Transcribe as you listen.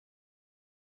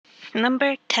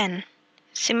Number 10.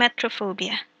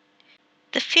 Symmetrophobia.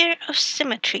 The fear of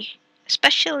symmetry,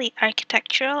 especially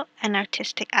architectural and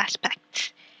artistic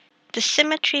aspects. The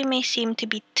symmetry may seem to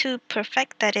be too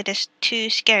perfect that it is too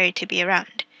scary to be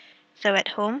around. So at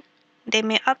home, they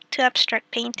may opt to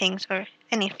abstract paintings or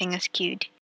anything askewed.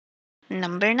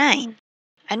 Number 9.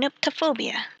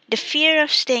 Anuptaphobia. The fear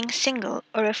of staying single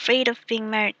or afraid of being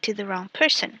married to the wrong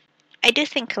person. I do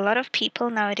think a lot of people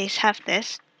nowadays have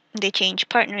this. They change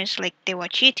partners like they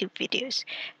watch YouTube videos.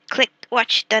 Click,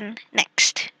 watch, done,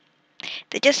 next.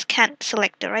 They just can't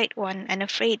select the right one and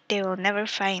afraid they will never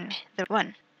find the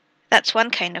one. That's one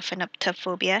kind of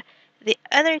anuptaphobia. The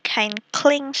other kind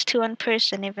clings to one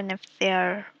person even if they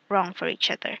are wrong for each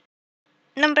other.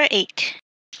 Number 8.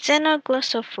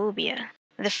 Xenoglossophobia.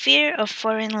 The fear of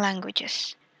foreign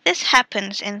languages. This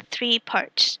happens in 3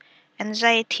 parts.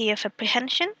 Anxiety of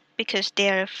apprehension, because they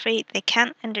are afraid they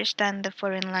can't understand the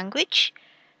foreign language,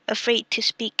 afraid to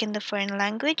speak in the foreign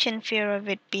language and fear of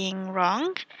it being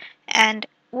wrong, and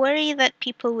worry that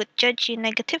people would judge you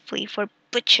negatively for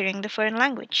butchering the foreign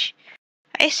language.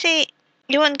 I say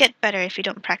you won't get better if you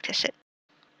don't practice it.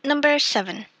 Number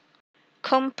 7.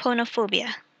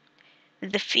 Componophobia.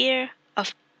 The fear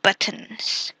of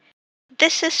buttons.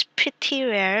 This is pretty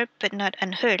rare but not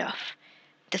unheard of.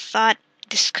 The thought,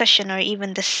 discussion, or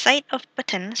even the sight of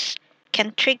buttons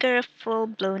can trigger a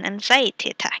full-blown anxiety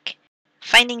attack.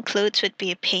 Finding clothes would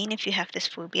be a pain if you have this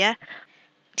phobia.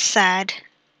 Sad.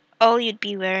 All you'd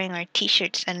be wearing are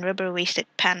t-shirts and rubber-waisted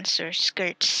pants or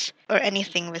skirts or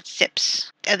anything with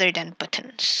zips other than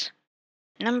buttons.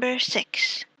 Number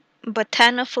 6.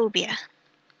 Botanophobia.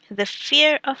 The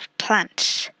fear of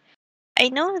plants. I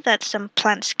know that some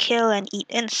plants kill and eat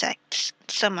insects.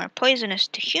 Some are poisonous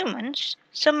to humans.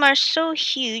 Some are so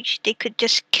huge they could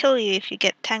just kill you if you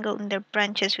get tangled in their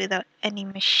branches without any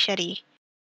machete.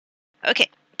 Okay,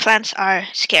 plants are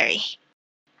scary.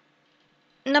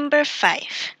 Number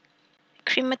 5.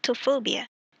 Chromatophobia.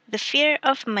 The fear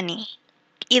of money.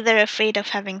 Either afraid of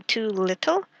having too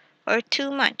little or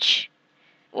too much.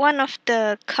 One of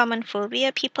the common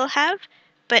phobia people have,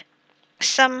 but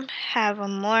some have a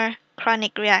more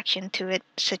chronic reaction to it,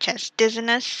 such as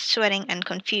dizziness, sweating, and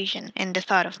confusion in the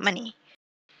thought of money.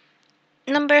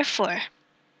 Number 4.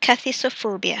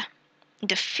 Kathisophobia.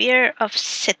 The fear of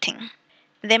sitting.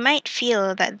 They might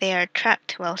feel that they are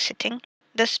trapped while sitting,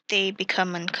 thus they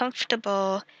become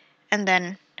uncomfortable and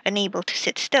then unable to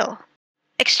sit still.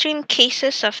 Extreme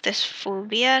cases of this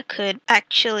phobia could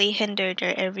actually hinder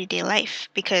their everyday life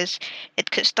because it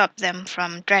could stop them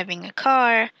from driving a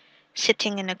car,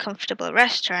 sitting in a comfortable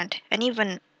restaurant, and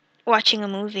even watching a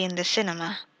movie in the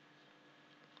cinema.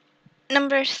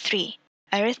 Number 3.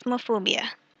 Arithmophobia.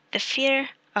 The fear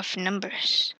of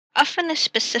numbers. Often a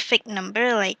specific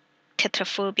number like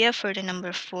tetraphobia for the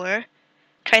number 4,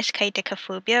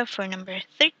 triskaidekaphobia for number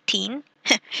 13,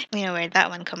 you know where that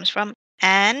one comes from,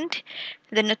 and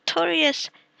the notorious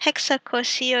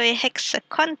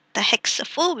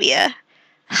hexaconta-hexaphobia,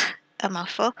 a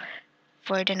mouthful,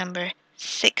 for the number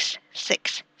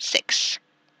 666.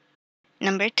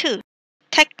 Number 2.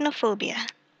 Technophobia.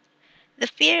 The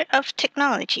fear of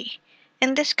technology.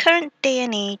 In this current day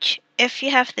and age, if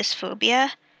you have this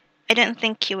phobia, I don't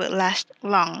think you would last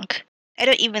long. I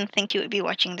don't even think you would be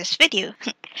watching this video.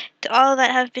 To all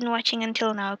that have been watching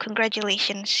until now,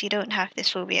 congratulations, you don't have this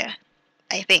phobia.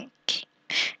 I think.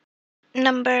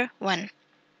 Number 1.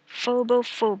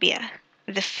 Phobophobia.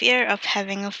 The fear of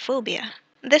having a phobia.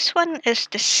 This one is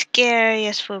the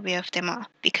scariest phobia of them all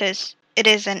because it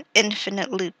is an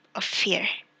infinite loop of fear.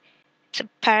 It's a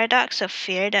paradox of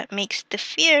fear that makes the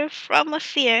fear from a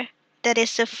fear that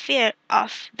is a fear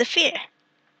of the fear.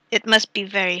 It must be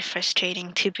very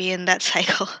frustrating to be in that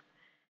cycle.